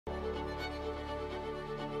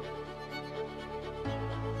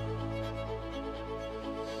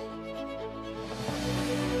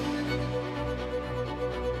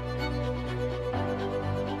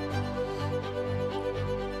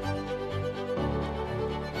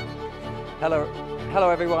Hello, hello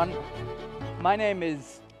everyone. My name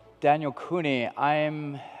is Daniel Cooney.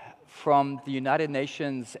 I'm from the United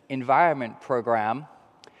Nations Environment Program.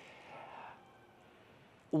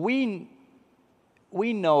 We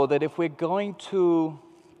know that if we're going to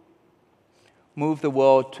move the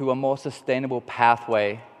world to a more sustainable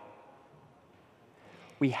pathway,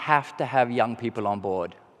 we have to have young people on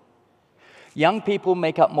board. Young people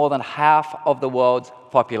make up more than half of the world's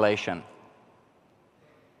population.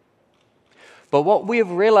 But what we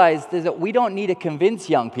have realized is that we don't need to convince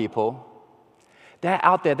young people. They're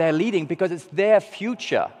out there, they're leading because it's their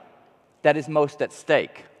future that is most at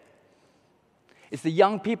stake. It's the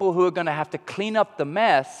young people who are going to have to clean up the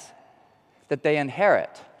mess that they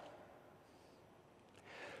inherit.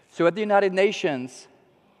 So at the United Nations,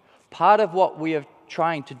 part of what we are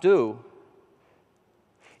trying to do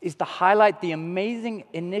is to highlight the amazing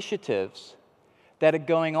initiatives that are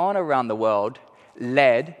going on around the world,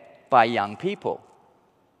 led by young people.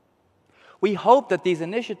 We hope that these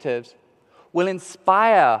initiatives will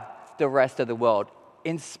inspire the rest of the world,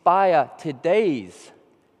 inspire today's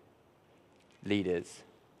leaders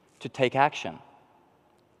to take action.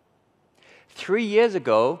 3 years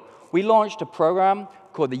ago, we launched a program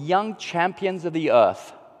called the Young Champions of the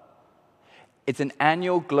Earth. It's an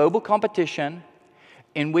annual global competition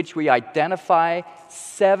in which we identify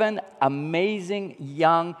 7 amazing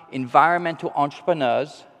young environmental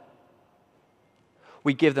entrepreneurs.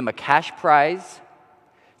 We give them a cash prize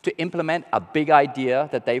to implement a big idea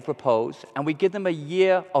that they propose, and we give them a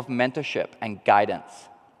year of mentorship and guidance.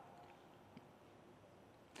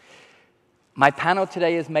 My panel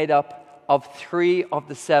today is made up of 3 of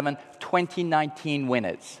the 7 2019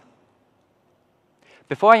 winners.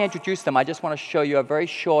 Before I introduce them, I just want to show you a very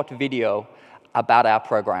short video about our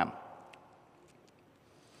program.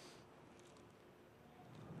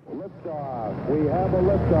 Liftoff. We have a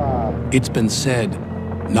liftoff. It's been said,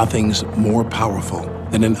 nothing's more powerful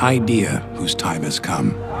than an idea whose time has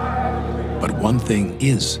come. But one thing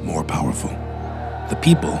is more powerful: the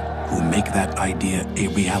people who make that idea a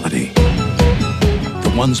reality.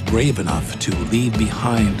 The ones brave enough to leave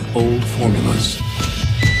behind old formulas,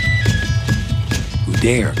 who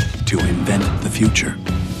dare to invent the future.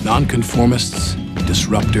 Nonconformists,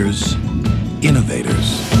 disruptors,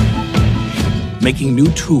 innovators, making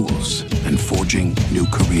new tools and forging new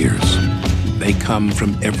careers. They come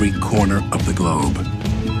from every corner of the globe,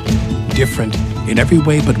 different in every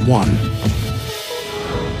way but one.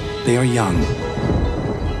 They are young,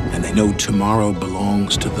 and they know tomorrow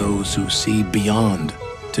belongs to those who see beyond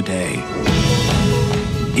today.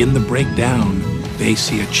 In the breakdown, they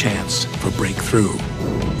see a chance for breakthrough,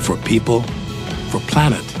 for people, for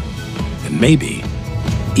planet, and maybe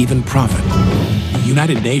even profit. The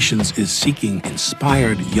United Nations is seeking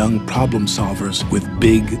inspired young problem solvers with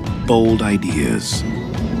big, bold ideas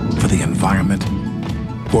for the environment,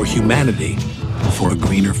 for humanity, for a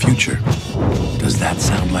greener future. Does that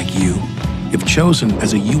sound like you? If chosen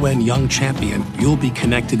as a UN Young Champion, you'll be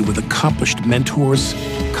connected with accomplished mentors,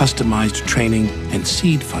 customized training, and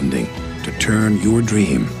seed funding to turn your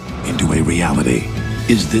dream into a reality.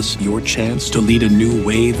 Is this your chance to lead a new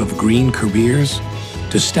wave of green careers?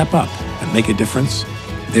 To step up and make a difference?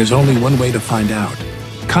 There's only one way to find out.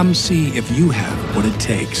 Come see if you have what it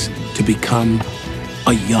takes to become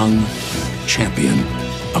a young champion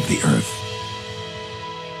of the earth.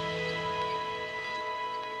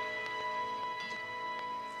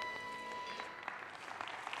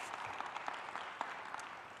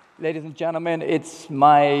 Ladies and gentlemen, it's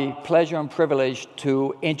my pleasure and privilege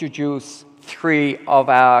to introduce 3 of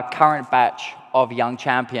our current batch of young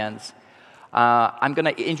champions. I'm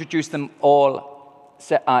going to introduce them all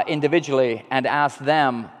individually and ask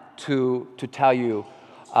them to tell you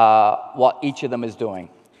what each of them is doing.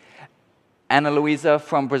 Luisa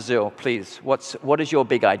from Brazil, please. What is your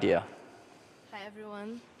big idea?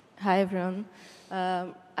 Hi, everyone.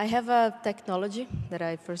 I have a technology that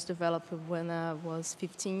I first developed when I was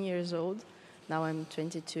 15 years old. Now I'm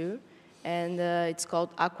 22. And it's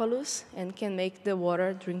called Aqualuz and can make the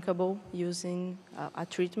water drinkable using a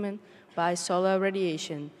treatment by solar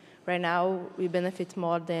radiation. Right now, we benefit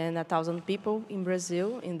more than 1,000 people in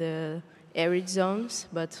Brazil in the arid zones,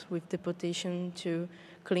 but with the potential to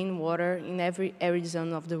clean water in every arid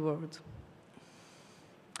zone of the world.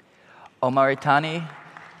 Omar Itani.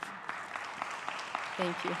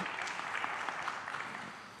 Thank you.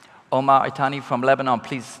 Omar Itani from Lebanon,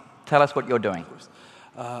 please tell us what you're doing.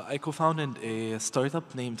 I co-founded a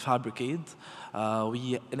startup named Fabricade.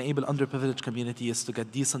 We enable underprivileged communities to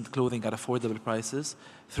get decent clothing at affordable prices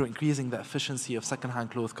through increasing the efficiency of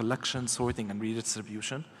second-hand clothes collection, sorting, and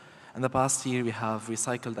redistribution. In the past year, we have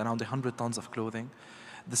recycled around 100 tons of clothing,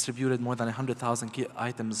 distributed more than 100,000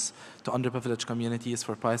 items to underprivileged communities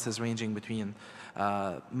for prices ranging between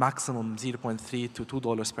maximum $0.3 to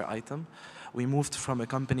 $2 per item. We moved from a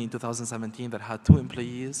company in 2017 that had 2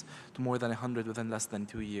 employees to more than 100 within less than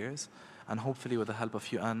 2 years. And hopefully with the help of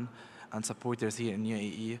UN and supporters here in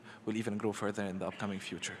UAE, we'll even grow further in the upcoming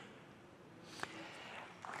future.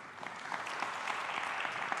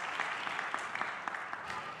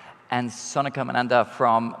 And Sonika Manandhar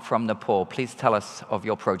from Nepal, please tell us of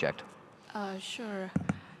your project. Sure.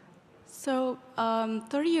 So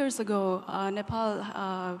 30 years ago,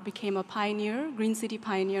 Nepal became a pioneer, green city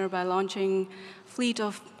pioneer, by launching a fleet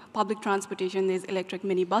of public transportation, these electric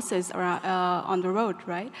minibuses on the road,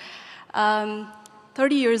 right?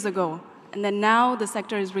 30 years ago. And then now the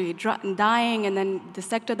sector is really dying, and then the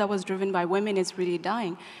sector that was driven by women is really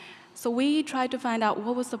dying. So we tried to find out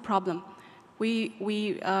what was the problem. We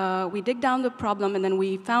dig down the problem, and then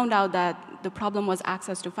we found out that the problem was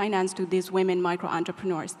access to finance to these women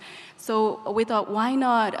micro-entrepreneurs. So we thought, why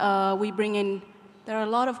not we bring in, there are a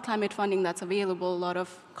lot of climate funding that's available, a lot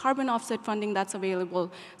of carbon offset funding that's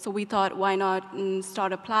available. So we thought, why not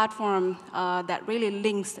start a platform that really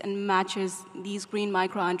links and matches these green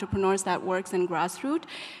micro-entrepreneurs that works in grassroots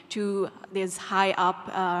to these high-up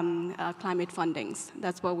climate fundings.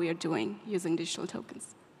 That's what we are doing using digital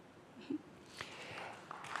tokens.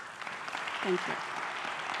 Thank you.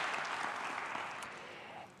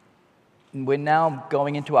 We're now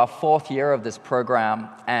going into our 4th year of this program,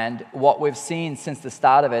 and what we've seen since the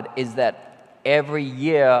start of it is that every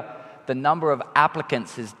year the number of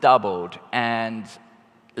applicants has doubled. And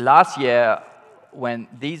last year, when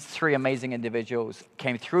these 3 amazing individuals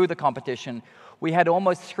came through the competition, we had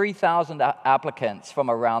almost 3,000 applicants from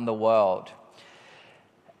around the world.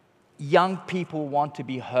 Young people want to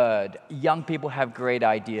be heard. Young people have great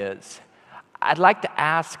ideas. I'd like to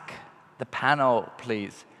ask the panel,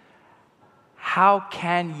 please, how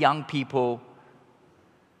can young people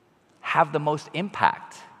have the most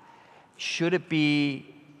impact? Should it be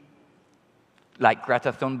like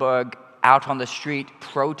Greta Thunberg out on the street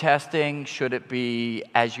protesting? Should it be,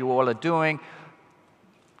 as you all are doing,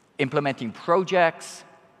 implementing projects?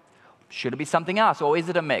 Should it be something else, or is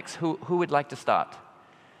it a mix? Who would like to start?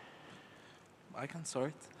 I can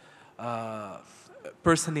start.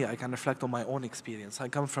 Personally, I can reflect on my own experience. I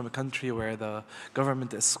come from a country where the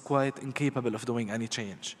government is quite incapable of doing any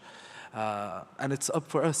change. And it's up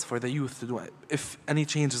for us, for the youth, to do it. If any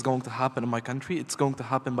change is going to happen in my country, it's going to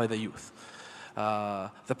happen by the youth.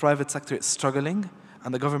 The private sector is struggling,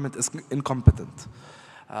 and the government is incompetent.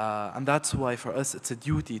 And that's why, for us, it's a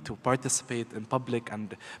duty to participate in public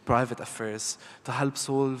and private affairs to help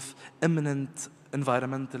solve imminent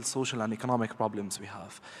environmental, social, and economic problems we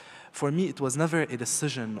have. For me, it was never a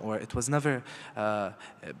decision, or it was never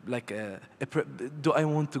do I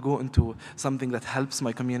want to go into something that helps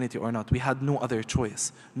my community or not? We had no other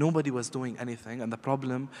choice. Nobody was doing anything, and the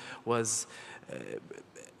problem was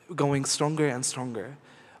going stronger and stronger.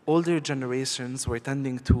 Older generations were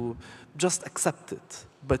tending to just accept it.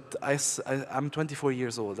 But I'm 24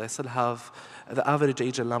 years old. I still have, the average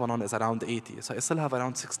age in Lebanon is around 80, so I still have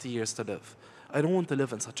around 60 years to live. I don't want to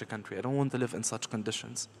live in such a country. I don't want to live in such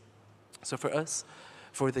conditions. So for us,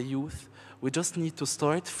 for the youth, we just need to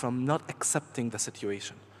start from not accepting the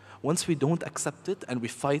situation. Once we don't accept it and we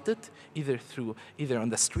fight it, either on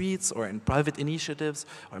the streets or in private initiatives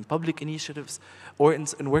or in public initiatives, or in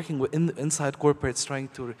working inside corporates, trying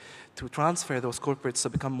to transfer those corporates to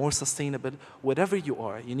become more sustainable, whatever you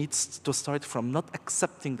are, you need to start from not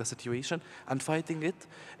accepting the situation and fighting it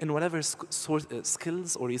in whatever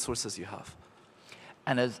skills or resources you have.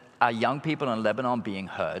 And are young people in Lebanon being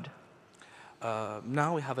heard?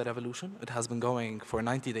 Now we have a revolution. It has been going for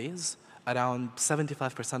 90 days. Around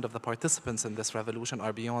 75% of the participants in this revolution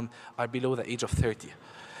are below the age of 30.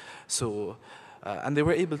 So, and they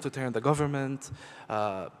were able to turn the government.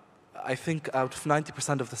 I think out of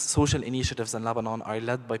 90% of the social initiatives in Lebanon are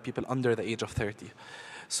led by people under the age of 30.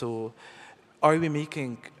 So, are we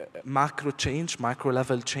making macro change, macro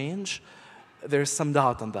level change? There's some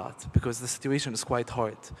doubt on that, because the situation is quite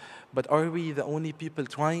hard. But are we the only people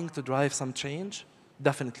trying to drive some change?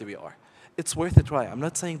 Definitely we are. It's worth a try. I'm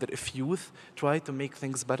not saying that if youth try to make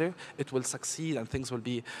things better, it will succeed and things will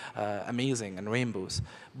be amazing and rainbows.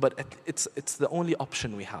 But it's the only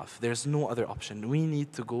option we have. There's no other option. We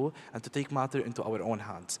need to go and to take matter into our own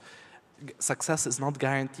hands. Success is not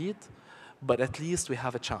guaranteed, but at least we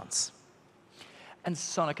have a chance. And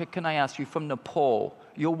Sonika, can I ask you, from Nepal,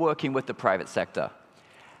 you're working with the private sector.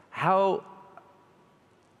 How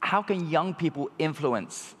can young people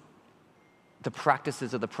influence the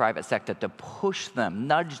practices of the private sector to push them,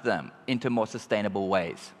 nudge them into more sustainable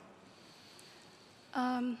ways?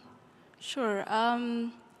 Sure.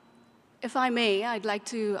 If I may, I'd like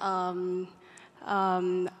to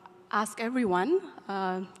ask everyone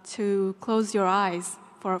to close your eyes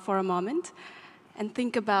for a moment and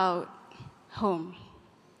think about home.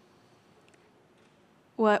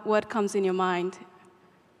 What comes in your mind?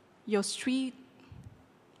 Your street,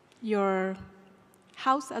 your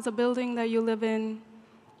house as a building that you live in,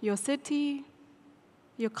 your city,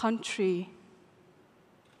 your country.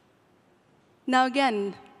 Now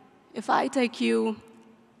again, if I take you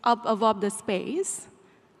up above the space,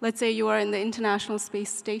 let's say you are in the International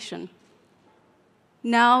Space Station.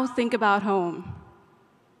 Now think about home.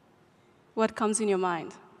 What comes in your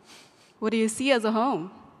mind? What do you see as a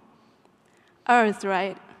home? Earth,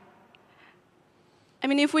 right? I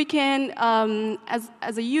mean, if we can,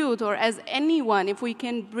 as a youth or as anyone, if we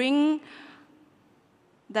can bring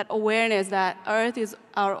that awareness that Earth is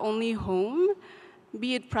our only home,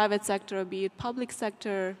 be it private sector, be it public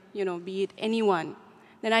sector, be it anyone,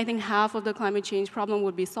 then I think half of the climate change problem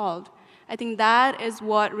would be solved. I think that is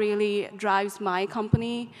what really drives my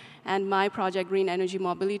company and my project, Green Energy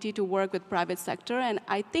Mobility, to work with private sector, and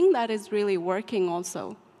I think that is really working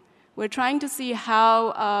also. We're trying to see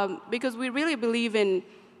how, because we really believe in,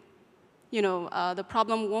 the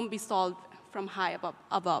problem won't be solved from high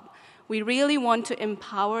above. We really want to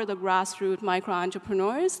empower the grassroots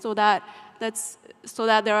micro-entrepreneurs so that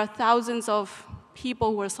there are thousands of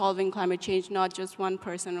people who are solving climate change, not just one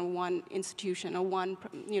person or one institution or one,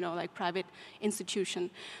 private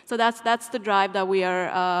institution. So that's the drive that we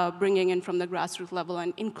are bringing in from the grassroots level,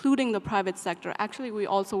 and including the private sector. Actually, we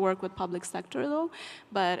also work with public sector though,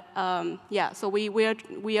 but so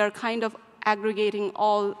we are kind of aggregating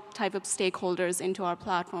all type of stakeholders into our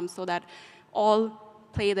platform so that all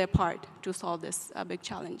play their part to solve this big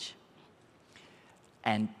challenge.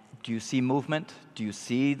 And do you see movement? Do you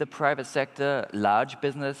see the private sector, large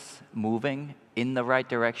business, moving in the right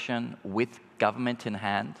direction with government in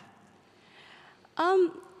hand?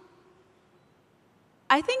 I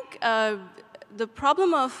think the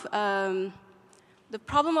problem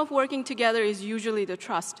of working together is usually the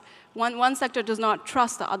trust. One sector does not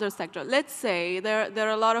trust the other sector. Let's say there are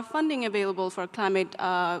a lot of funding available for climate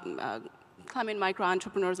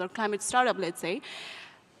micro-entrepreneurs or climate startup, let's say.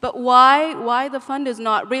 But why the fund is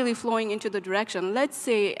not really flowing into the direction? Let's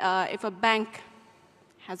say if a bank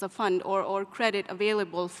has a fund or credit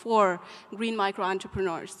available for green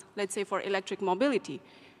micro-entrepreneurs, let's say for electric mobility,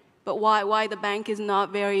 but why the bank is not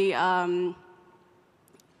very, how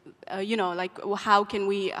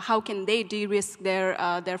can they de-risk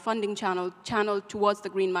their funding channel towards the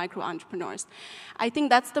green micro-entrepreneurs? I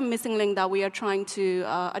think that's the missing link that we are trying to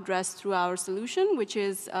address through our solution, which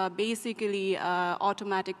is basically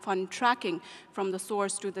automatic fund tracking from the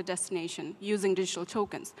source to the destination using digital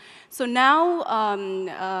tokens. So now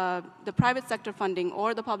the private sector funding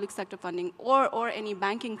or the public sector funding or any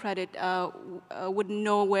banking credit would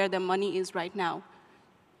know where their money is right now.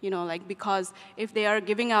 Because if they are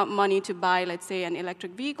giving out money to buy, let's say, an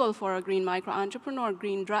electric vehicle for a green micro-entrepreneur,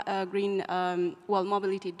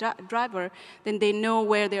 mobility driver, then they know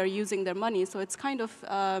where they are using their money. So it's kind of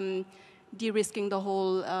de-risking the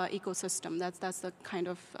whole ecosystem. That's the kind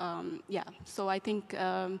of, So I think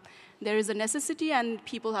there is a necessity, and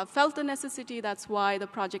people have felt the necessity. That's why the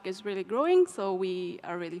project is really growing. So we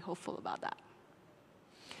are really hopeful about that.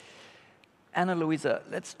 Ana Luisa,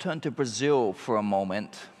 let's turn to Brazil for a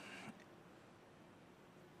moment.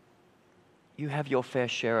 You have your fair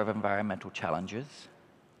share of environmental challenges.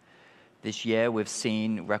 This year, we've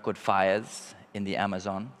seen record fires in the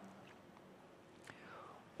Amazon.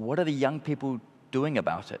 What are the young people doing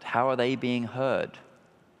about it? How are they being heard?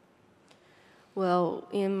 Well,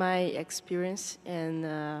 in my experience, and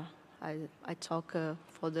I talk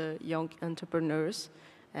for the young entrepreneurs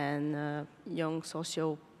and young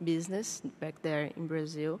social business back there in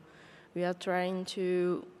Brazil, we are trying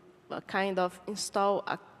to kind of install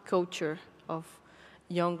a culture of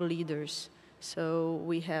young leaders. So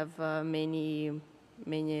we have many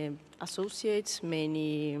associates,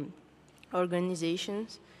 many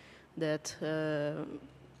organizations that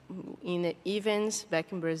in events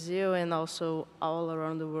back in Brazil and also all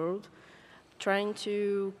around the world, trying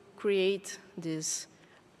to create this,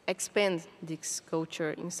 expand this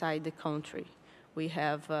culture inside the country. We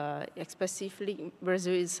have, specifically,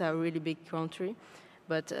 Brazil is a really big country,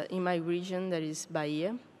 but in my region, that is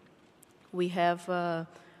Bahia, we have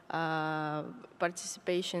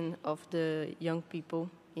participation of the young people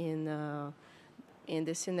in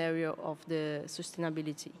the scenario of the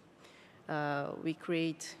sustainability. We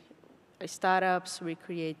create startups, we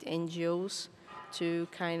create NGOs to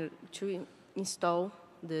install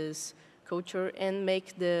this culture and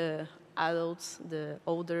make the adults, the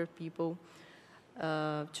older people,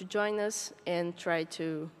 to join us and try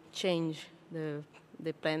to change the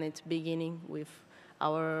planet, beginning with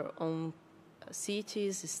our own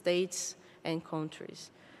cities, states, and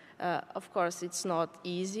countries. Of course, it's not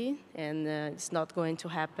easy, and it's not going to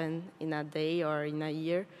happen in a day or in a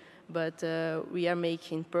year, but we are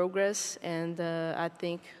making progress, and I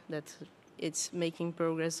think that it's making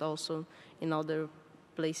progress also in other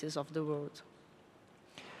places of the world.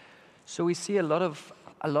 So we see a lot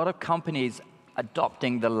of companies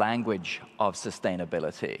adopting the language of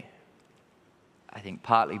sustainability. I think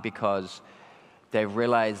partly because they've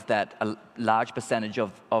realized that a large percentage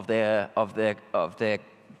of their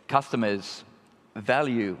customers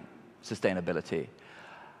value sustainability.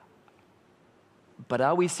 But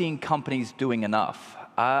are we seeing companies doing enough?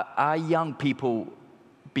 Are young people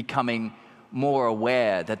becoming more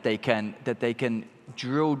aware that they can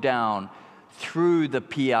drill down through the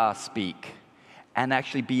PR speak and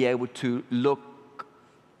actually be able to look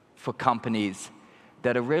for companies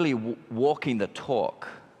that are really walking the talk?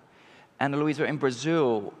 And Luisa, in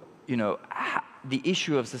Brazil, the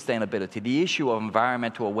issue of sustainability, the issue of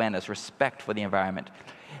environmental awareness, respect for the environment,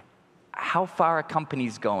 how far are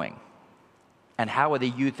companies going? And how are the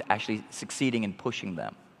youth actually succeeding in pushing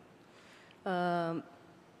them?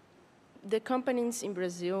 The companies in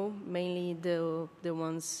Brazil, mainly the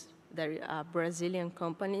ones that are Brazilian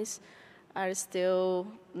companies, are still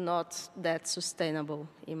not that sustainable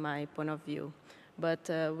in my point of view. But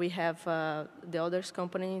we have the other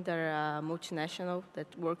company that are multinational that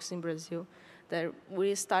works in Brazil, that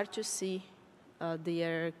we start to see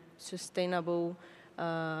their sustainable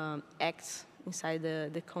acts inside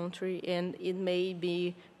the country, and it may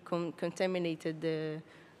be contaminated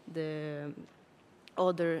the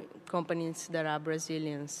other companies that are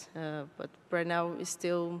Brazilians. But right now, it's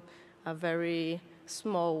still a very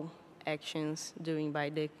small actions doing by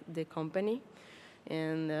the company.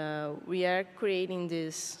 And we are creating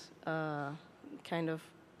this kind of,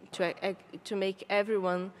 to make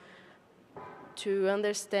everyone to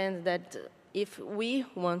understand that if we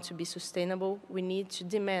want to be sustainable, we need to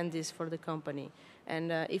demand this for the company.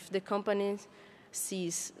 And if the company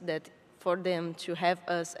sees that for them to have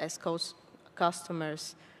us as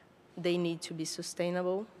customers, they need to be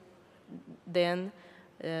sustainable, then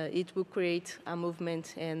it will create a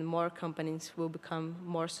movement and more companies will become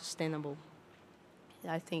more sustainable.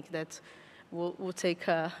 I think that will take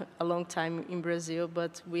a long time in Brazil,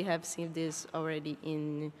 but we have seen this already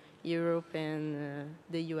in Europe and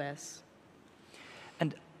the US.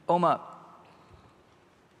 And Omar,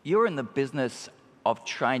 you're in the business of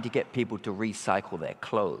trying to get people to recycle their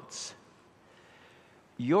clothes.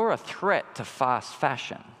 You're a threat to fast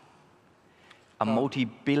fashion, a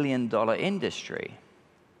multi-billion-dollar industry.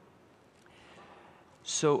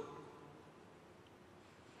 So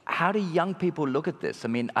how do young people look at this? I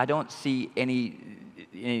mean, I don't see any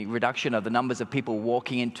reduction of the numbers of people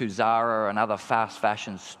walking into Zara and other fast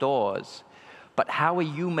fashion stores. But how are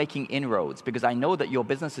you making inroads? Because I know that your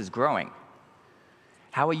business is growing.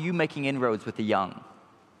 How are you making inroads with the young?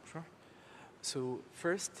 Sure. So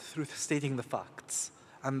first, through stating the facts.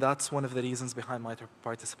 And that's one of the reasons behind my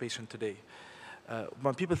participation today.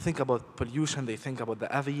 When people think about pollution, they think about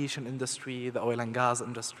the aviation industry, the oil and gas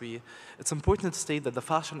industry. It's important to state that the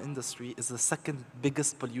fashion industry is the second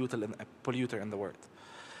biggest polluter in the world.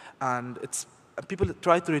 And people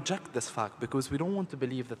try to reject this fact because we don't want to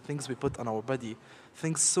believe that things we put on our body,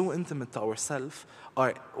 things so intimate to ourselves,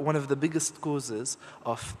 are one of the biggest causes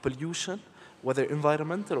of pollution, whether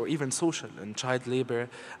environmental or even social, in child labor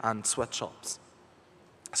and sweatshops.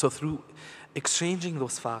 So through exchanging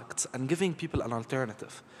those facts and giving people an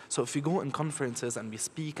alternative. So if we go in conferences and we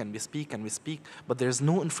speak and we speak and we speak, but there's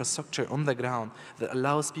no infrastructure on the ground that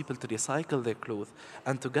allows people to recycle their clothes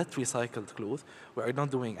and to get recycled clothes, we are not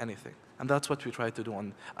doing anything. And that's what we try to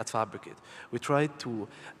do at Fabricate. We try to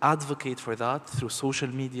advocate for that through social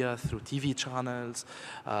media, through TV channels,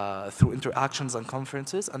 through interactions and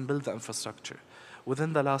conferences, and build the infrastructure.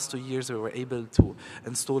 Within the last 2 years, we were able to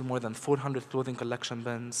install more than 400 clothing collection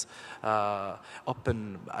bins, up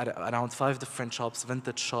in around 5 different shops,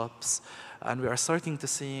 vintage shops. And we are starting to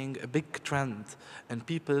seeing a big trend in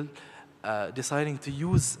people deciding to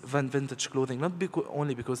use vintage clothing, not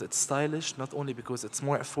only because it's stylish, not only because it's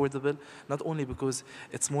more affordable, not only because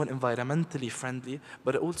it's more environmentally friendly,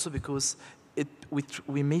 but also because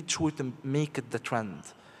we made sure to make it the trend.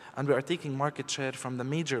 And we are taking market share from the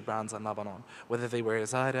major brands in Lebanon, whether they were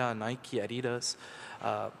Zara, Nike, Adidas.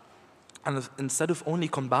 And instead of only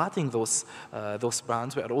combating those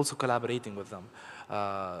brands, we are also collaborating with them.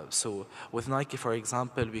 So with Nike, for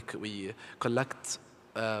example, we collect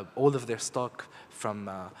all of their stock from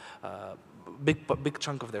big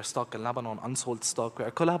chunk of their stock in Lebanon, unsold stock. We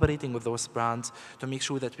are collaborating with those brands to make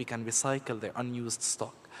sure that we can recycle their unused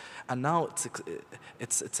stock. And now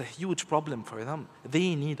it's a huge problem for them.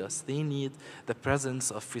 They need us. They need the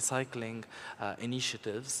presence of recycling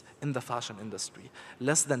initiatives in the fashion industry.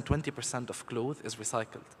 Less than 20% of clothes is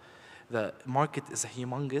recycled. The market is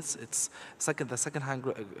humongous. The second-hand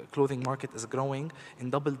clothing market is growing in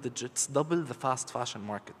double digits, double the fast fashion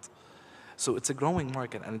market. So it's a growing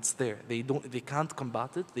market, and it's there. They can't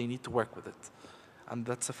combat it. They need to work with it, and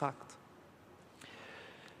that's a fact.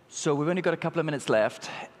 So we've only got a couple of minutes left.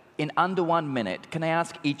 In under 1 minute, can I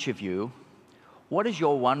ask each of you, what is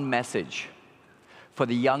your one message for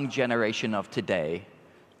the young generation of today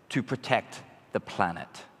to protect the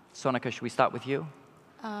planet? Sonika, should we start with you?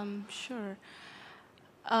 Sure.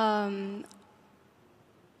 I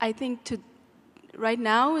think right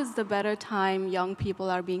now is the better time young people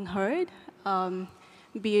are being heard,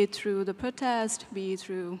 be it through the protest, be it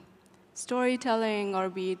through storytelling, or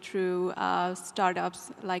be it through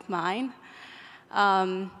startups like mine.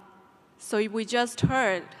 So we just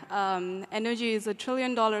heard energy is $1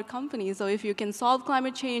 trillion company, so if you can solve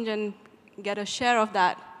climate change and get a share of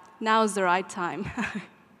that, now is the right time.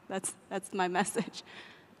 That's my message.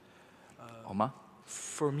 Omar?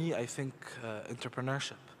 For me, I think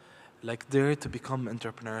entrepreneurship. Like, dare to become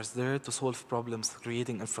entrepreneurs, dare to solve problems,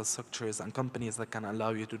 creating infrastructures and companies that can allow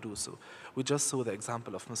you to do so. We just saw the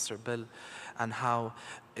example of Mr. Bill and how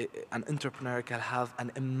an entrepreneur can have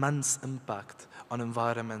an immense impact on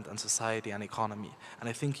environment and society and economy. And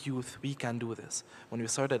I think youth, we can do this. When we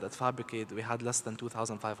started at Fabricate, we had less than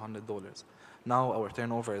 $2,500. Now our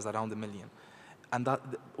turnover is around $1 million. And that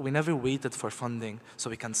we never waited for funding so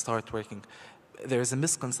we can start working. There is a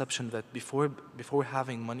misconception that before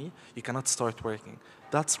having money, you cannot start working.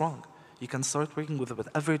 That's wrong. You can start working with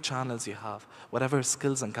whatever channels you have, whatever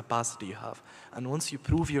skills and capacity you have. And once you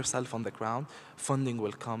prove yourself on the ground, funding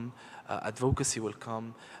will come, advocacy will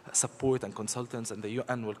come, support and consultants and the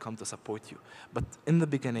UN will come to support you. But in the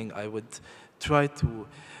beginning, I would try to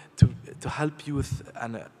help youth,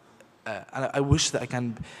 and I wish that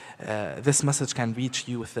this message can reach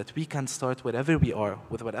youth, that we can start wherever we are,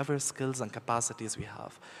 with whatever skills and capacities we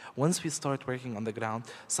have. Once we start working on the ground,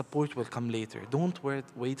 support will come later. Don't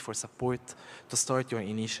wait for support to start your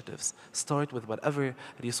initiatives. Start with whatever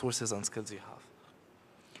resources and skills you have.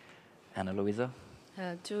 Anna Luisa?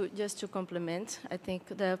 Just to complement, I think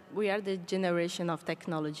that we are the generation of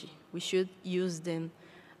technology. We should use them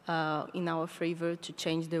in our favor to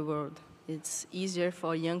change the world. It's easier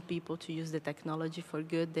for young people to use the technology for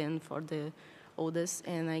good than for the oldest,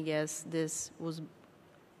 and I guess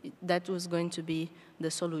that was going to be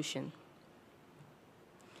the solution.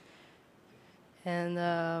 And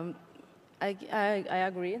I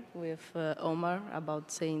agree with Omar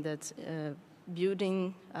about saying that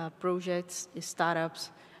building projects,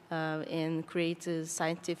 startups, and create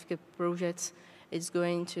scientific projects is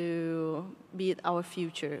going to be our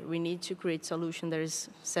future. We need to create solutions. There's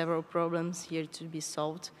several problems here to be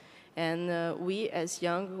solved. And we, as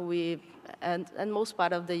young, and most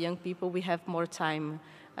part of the young people, we have more time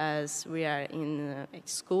as we are in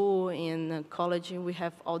school, in college. We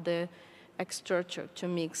have all the extra to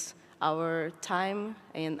mix our time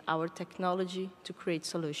and our technology to create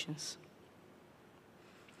solutions.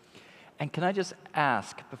 And can I just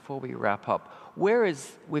ask, before we wrap up,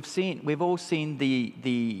 we've all seen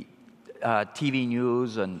the TV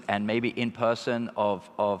news and maybe in person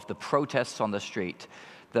of the protests on the street,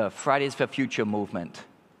 the Fridays for Future movement.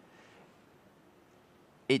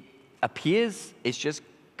 It appears it's just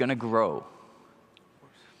going to grow.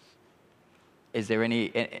 Is there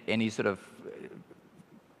any sort of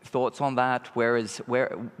thoughts on that? Where is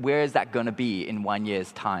that going to be in 1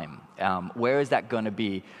 year's time? Where is that going to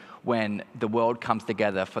be when the world comes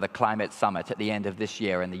together for the climate summit at the end of this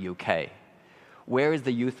year in the UK? Where is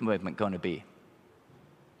the youth movement going to be?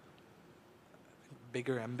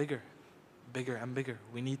 Bigger and bigger, bigger and bigger.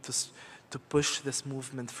 We need to push this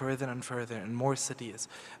movement further and further in more cities.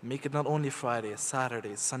 Make it not only Fridays,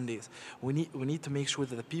 Saturdays, Sundays. We need to make sure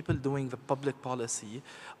that the people doing the public policy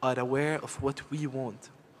are aware of what we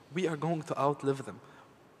want. We are going to outlive them.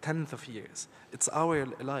 Tens of years. It's our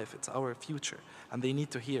life, it's our future, and they need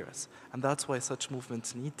to hear us. And that's why such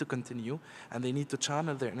movements need to continue, and they need to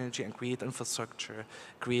channel their energy and create infrastructure,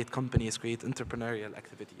 create companies, create entrepreneurial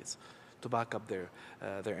activities to back up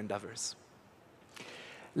their endeavors.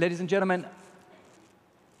 Ladies and gentlemen,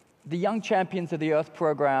 the Young Champions of the Earth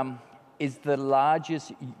program is the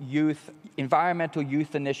largest environmental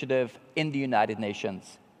youth initiative in the United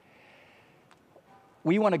Nations.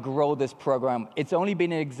 We want to grow this program. It's only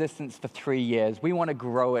been in existence for 3 years. We want to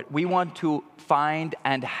grow it. We want to find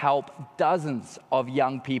and help dozens of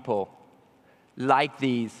young people like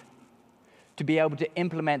these to be able to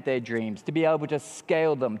implement their dreams, to be able to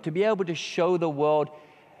scale them, to be able to show the world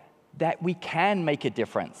that we can make a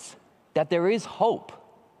difference, that there is hope.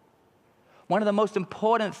 One of the most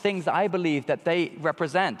important things I believe that they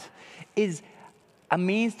represent is a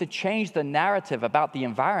means to change the narrative about the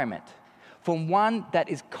environment from one that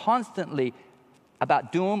is constantly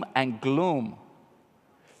about doom and gloom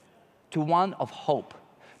to one of hope.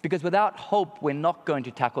 Because without hope, we're not going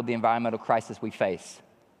to tackle the environmental crisis we face.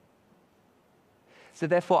 So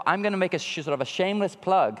therefore, I'm going to make a sort of a shameless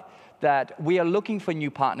plug that we are looking for new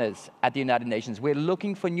partners at the United Nations. We're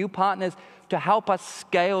looking for new partners to help us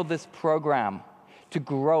scale this program, to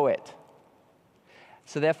grow it.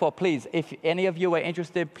 So therefore, please, if any of you are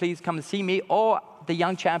interested, please come and see me or the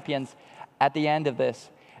Young Champions at the end of this,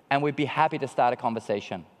 and we'd be happy to start a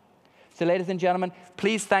conversation. So ladies and gentlemen,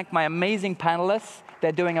 please thank my amazing panelists.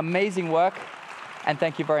 They're doing amazing work, and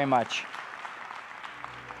thank you very much.